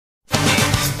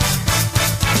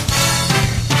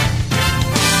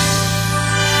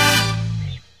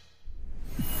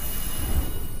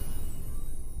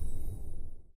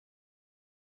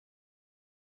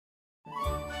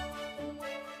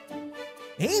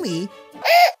Amy?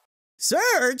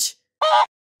 Serge?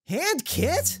 And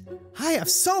Kit? I have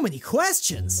so many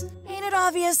questions. Ain't it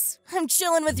obvious? I'm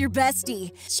chilling with your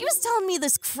bestie. She was telling me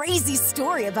this crazy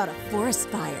story about a forest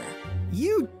fire.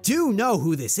 You do know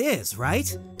who this is,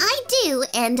 right? I do,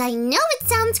 and I know it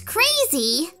sounds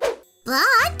crazy.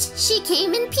 But she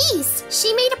came in peace.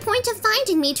 She made a point of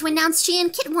finding me to announce she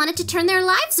and Kit wanted to turn their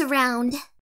lives around.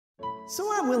 So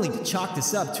I'm willing to chalk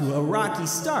this up to a rocky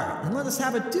start and let us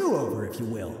have a do-over, if you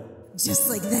will. Just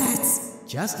like that.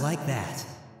 Just like that.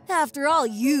 After all,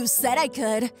 you said I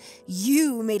could.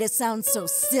 You made it sound so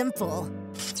simple.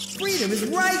 Freedom is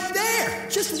right there,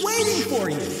 just waiting for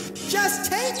you. Just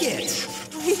take it.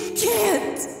 I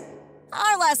can't.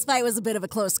 Our last fight was a bit of a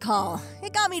close call.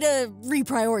 It got me to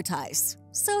reprioritize.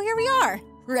 So here we are,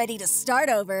 ready to start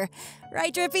over.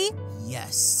 Right, Drippy?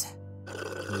 Yes.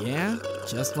 Yeah,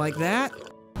 just like that.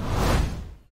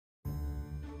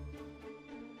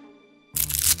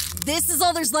 This is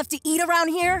all there's left to eat around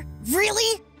here?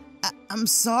 Really? I'm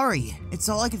sorry. It's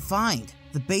all I could find.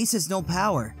 The base has no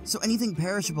power, so anything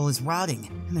perishable is rotting,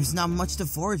 and there's not much to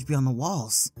forage beyond the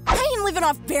walls. I ain't living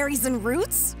off berries and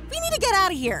roots. We need to get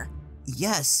out of here.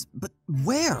 Yes, but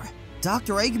where?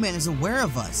 Dr. Eggman is aware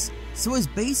of us, so his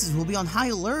bases will be on high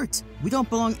alert. We don't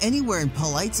belong anywhere in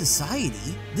polite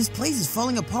society. This place is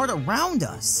falling apart around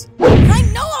us. I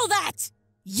know all that!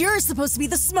 You're supposed to be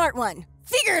the smart one.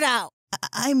 Figure it out.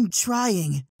 I'm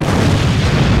trying.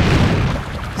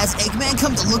 Has Eggman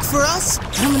come to look for us?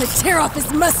 I'm gonna tear off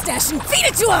his mustache and feed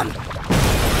it to him!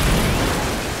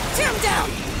 Tear him down!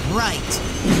 Right.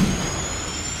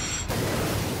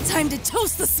 Time to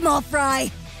toast the small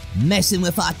fry. Messing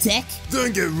with our tech?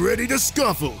 Then get ready to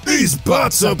scuffle. These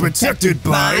bots are protected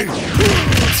by...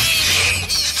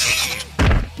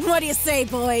 What do you say,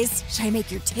 boys? Should I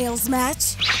make your tails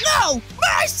match? No!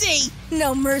 Mercy!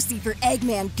 No mercy for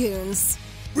Eggman goons.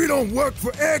 We don't work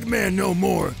for Eggman no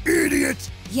more, idiot!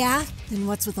 Yeah? Then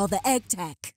what's with all the egg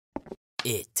tech?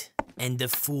 It and the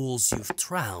fools you've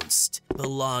trounced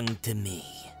belong to me.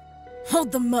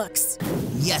 Hold the mooks.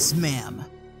 Yes, ma'am.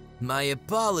 My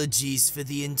apologies for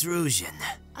the intrusion.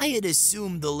 I had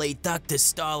assumed the late Dr.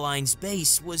 Starline's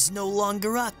base was no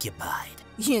longer occupied.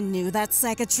 You knew that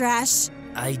sack of trash?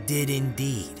 I did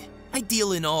indeed. I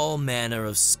deal in all manner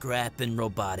of scrap and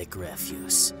robotic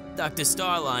refuse. Dr.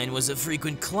 Starline was a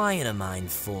frequent client of mine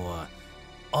for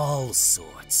all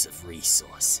sorts of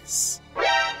resources.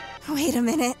 Wait a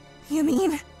minute. You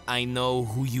mean? I know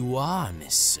who you are,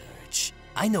 Miss Surge.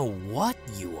 I know what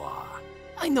you are.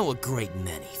 I know a great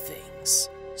many things.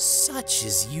 Such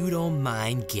as you don't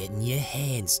mind getting your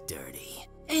hands dirty.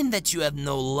 And that you have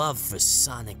no love for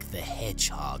Sonic the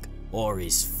Hedgehog or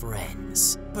his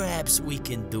friends. Perhaps we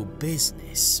can do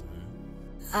business.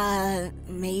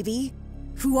 Maybe?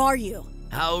 Who are you?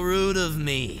 How rude of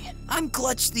me. I'm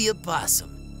Clutch the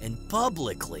Opossum, and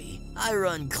publicly, I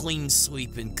run Clean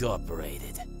Sweep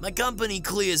Incorporated. My company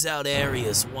clears out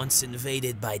areas once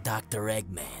invaded by Dr.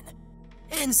 Eggman,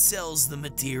 and sells the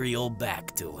material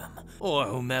back to him, or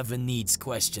whomever needs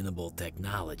questionable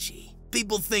technology.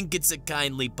 People think it's a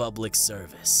kindly public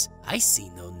service. I see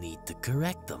no need to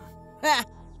correct them. Ha!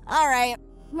 Alright.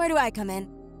 Where do I come in?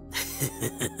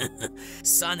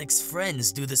 Sonic's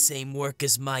friends do the same work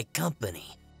as my company,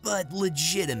 but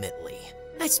legitimately,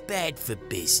 that's bad for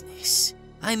business.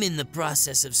 I'm in the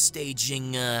process of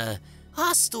staging a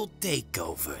hostile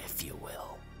takeover, if you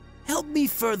will. Help me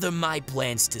further my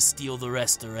plans to steal the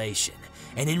restoration,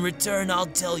 and in return I'll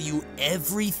tell you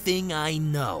everything I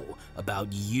know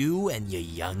about you and your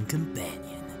young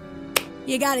companion.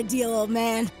 You got a deal, old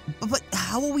man. But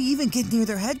how will we even get near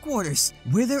their headquarters?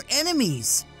 We're their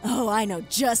enemies. Oh, I know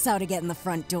just how to get in the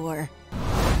front door.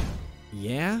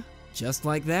 Yeah, just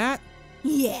like that?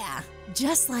 Yeah,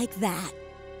 just like that.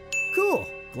 Cool,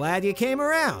 glad you came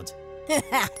around.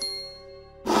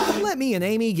 Let me and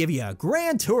Amy give you a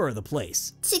grand tour of the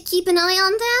place. To keep an eye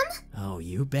on them? Oh,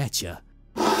 you betcha.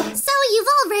 So you've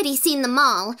already seen the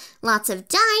mall. Lots of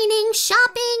dining,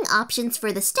 shopping, options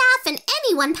for the staff, and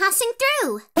anyone passing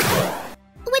through.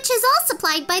 Which is all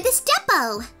supplied by this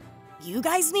depot. You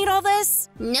guys need all this?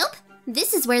 Nope.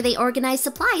 This is where they organize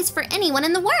supplies for anyone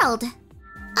in the world.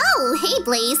 Oh, hey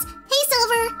Blaze. Hey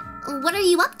Silver. What are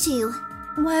you up to?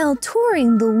 While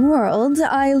touring the world,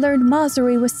 I learned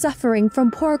Masuri was suffering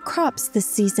from poor crops this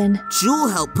season. Jewel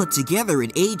helped put together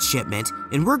an aid shipment,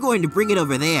 and we're going to bring it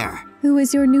over there. Who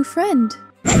is your new friend?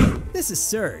 This is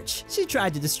Surge. She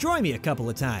tried to destroy me a couple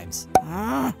of times.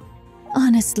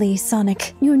 Honestly,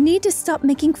 Sonic, you need to stop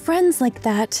making friends like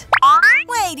that.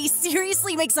 Wait, he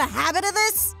seriously makes a habit of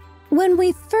this? When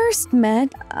we first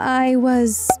met, I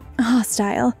was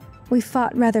hostile. We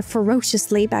fought rather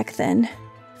ferociously back then.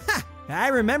 Ha! I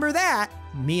remember that.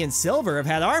 Me and Silver have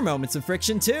had our moments of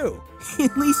friction too.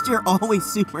 At least you're always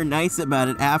super nice about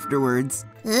it afterwards.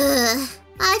 Ugh.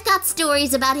 I've got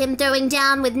stories about him throwing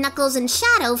down with Knuckles and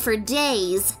Shadow for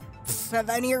days. Have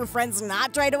any of your friends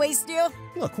not tried to waste you?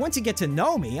 Look, once you get to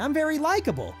know me, I'm very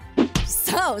likable.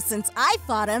 So, since I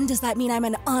fought him, does that mean I'm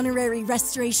an honorary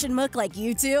restoration mook like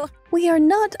you two? We are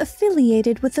not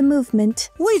affiliated with the movement.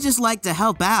 We just like to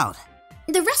help out.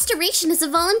 The restoration is a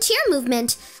volunteer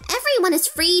movement. Everyone is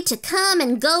free to come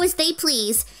and go as they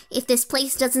please. If this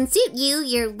place doesn't suit you,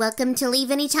 you're welcome to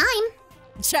leave anytime.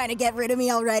 Trying to get rid of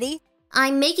me already?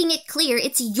 I'm making it clear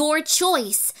it's your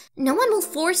choice. No one will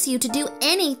force you to do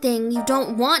anything you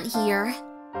don't want here.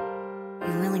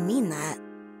 You really mean that?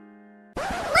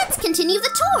 Let's continue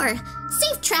the tour.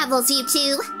 Safe travels, you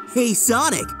two. Hey,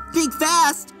 Sonic, think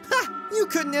fast! Ha! You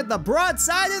couldn't hit the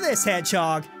broadside of this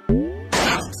hedgehog.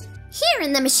 Here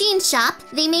in the machine shop,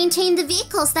 they maintain the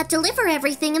vehicles that deliver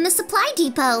everything in the supply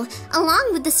depot,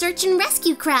 along with the search and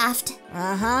rescue craft.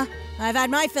 Uh-huh. I've had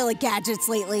my fill of gadgets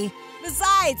lately.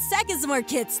 Besides, Tech is a more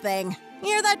kids thing. You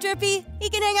hear that, Drippy? He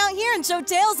can hang out here and show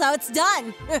Tails how it's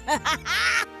done.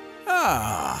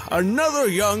 Ah, another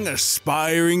young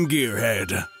aspiring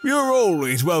gearhead. You're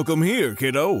always welcome here,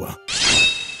 kiddo.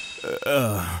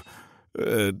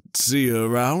 See you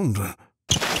around.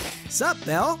 Sup,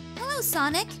 Belle? Hello,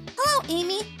 Sonic. Hello,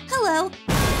 Amy. Hello.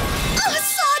 Oh,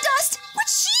 Sawdust!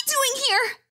 What's she doing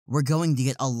here? We're going to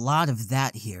get a lot of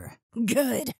that here.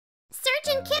 Good.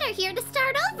 Serge and Kid are here to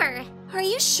start over. Are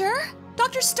you sure?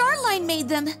 Dr. Starline made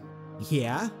them.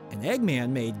 Yeah, and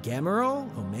Eggman made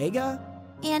Gemerl, Omega.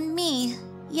 And me.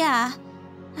 Yeah.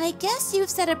 I guess you've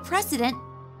set a precedent.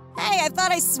 Hey, I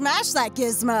thought I smashed that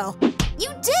gizmo. You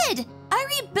did!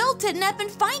 I rebuilt it and have been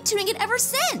fine-tuning it ever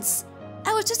since.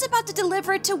 I was just about to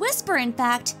deliver it to Whisper, in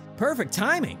fact. Perfect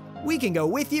timing. We can go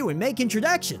with you and make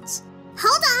introductions.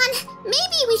 Hold on.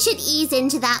 Maybe we should ease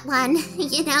into that one.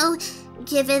 You know,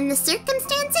 given the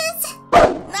circumstances.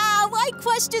 Nah, why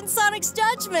question Sonic's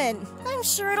judgment? I'm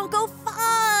sure it'll go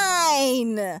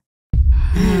fine.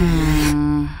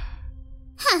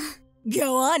 Huh.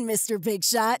 Go on, Mr. Big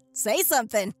Shot. Say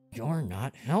something. You're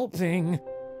not helping.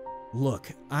 Look,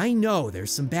 I know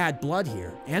there's some bad blood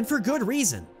here, and for good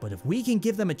reason, but if we can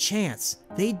give them a chance,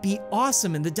 they'd be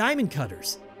awesome in the Diamond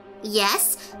Cutters.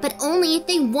 Yes, but only if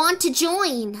they want to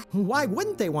join. Why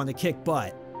wouldn't they want to kick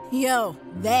butt? Yo,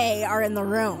 they are in the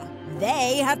room.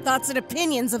 They have thoughts and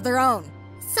opinions of their own.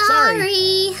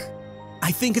 Sorry.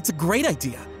 I think it's a great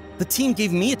idea. The team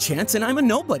gave me a chance and I'm a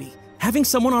nobody. Having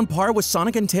someone on par with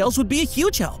Sonic and Tails would be a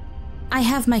huge help. I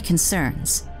have my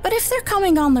concerns, but if they're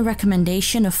coming on the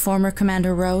recommendation of former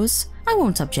Commander Rose, I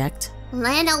won't object.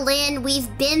 Lanolin,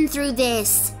 we've been through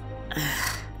this.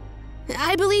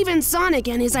 I believe in Sonic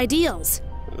and his ideals.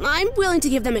 I'm willing to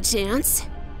give them a chance.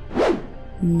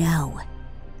 No.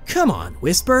 Come on,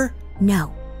 Whisper.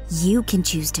 No, you can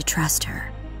choose to trust her.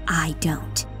 I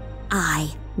don't.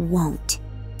 I won't.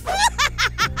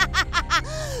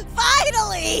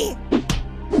 Finally!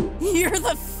 You're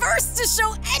the first to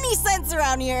show any sense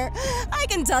around here. I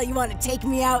can tell you want to take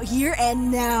me out here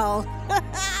and now.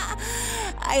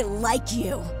 I like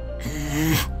you.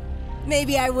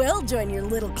 Maybe I will join your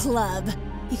little club.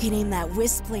 You can aim that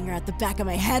Wisplinger at the back of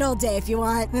my head all day if you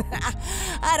want.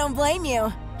 I don't blame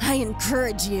you. I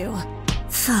encourage you.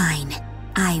 Fine.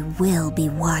 I will be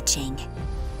watching.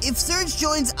 If Serge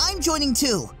joins, I'm joining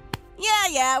too.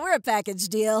 Yeah, we're a package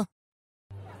deal.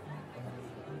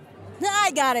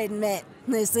 I gotta admit,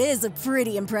 this is a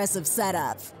pretty impressive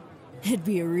setup. It'd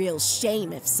be a real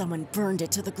shame if someone burned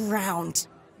it to the ground.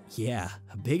 Yeah,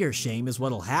 a bigger shame is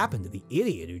what'll happen to the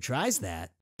idiot who tries that.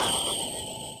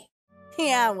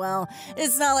 Yeah, well,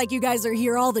 it's not like you guys are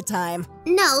here all the time.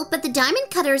 No, but the Diamond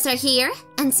Cutters are here,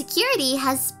 and security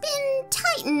has been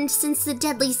tightened since the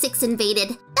Deadly Six invaded.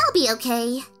 They'll be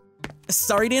okay.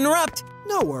 Sorry to interrupt.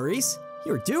 No worries.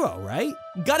 You're a duo, right?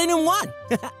 Got it in one.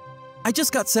 I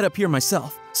just got set up here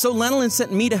myself, so Lanolin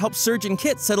sent me to help Serge and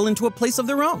Kit settle into a place of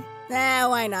their own.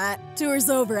 Why not? Tour's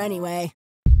over anyway.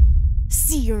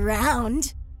 See you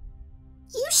around.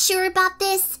 You sure about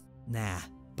this? Nah,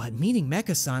 but meeting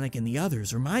Mecha Sonic and the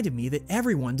others reminded me that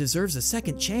everyone deserves a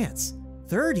second chance.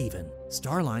 Third even.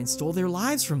 Starline stole their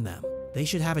lives from them. They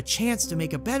should have a chance to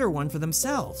make a better one for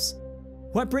themselves.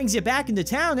 What brings you back into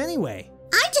town anyway?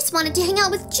 I just wanted to hang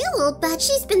out with Jewel, but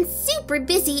she's been super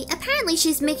busy. Apparently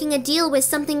she's making a deal with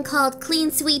something called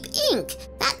Clean Sweep Inc.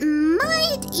 That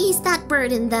might ease that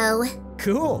burden, though.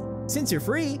 Cool. Since you're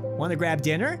free, want to grab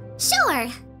dinner? Sure.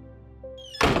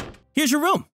 Here's your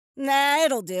room. Nah,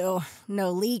 it'll do.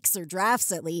 No leaks or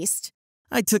drafts, at least.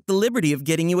 I took the liberty of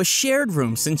getting you a shared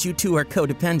room since you two are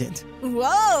codependent.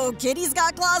 Whoa, Kitty's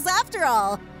got claws after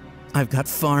all. I've got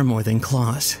far more than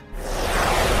claws.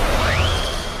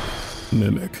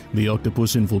 Mimic, the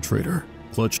octopus infiltrator.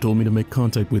 Clutch told me to make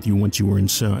contact with you once you were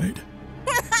inside.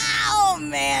 Oh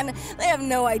man, they have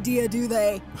no idea, do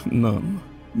they? None.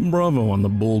 Bravo on the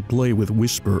bold play with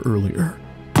Whisper earlier.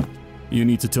 You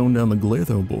need to tone down the glare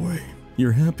though, boy.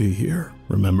 You're happy here,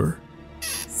 remember?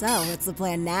 So, what's the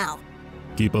plan now?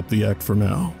 Keep up the act for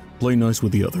now. Play nice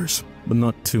with the others, but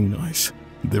not too nice.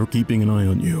 They're keeping an eye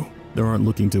on you. They aren't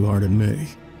looking too hard at me.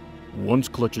 Once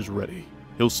Clutch is ready,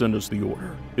 he'll send us the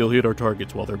order. He'll hit our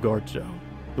targets while their guard's down.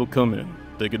 He'll come in,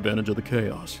 take advantage of the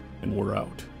chaos, and we're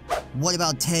out. What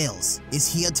about Tails?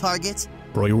 Is he a target?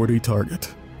 Priority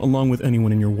target, along with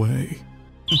anyone in your way.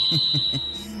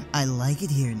 I like it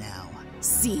here now.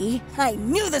 See? I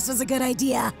knew this was a good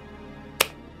idea.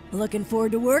 Looking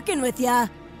forward to working with ya,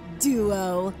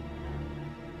 Duo.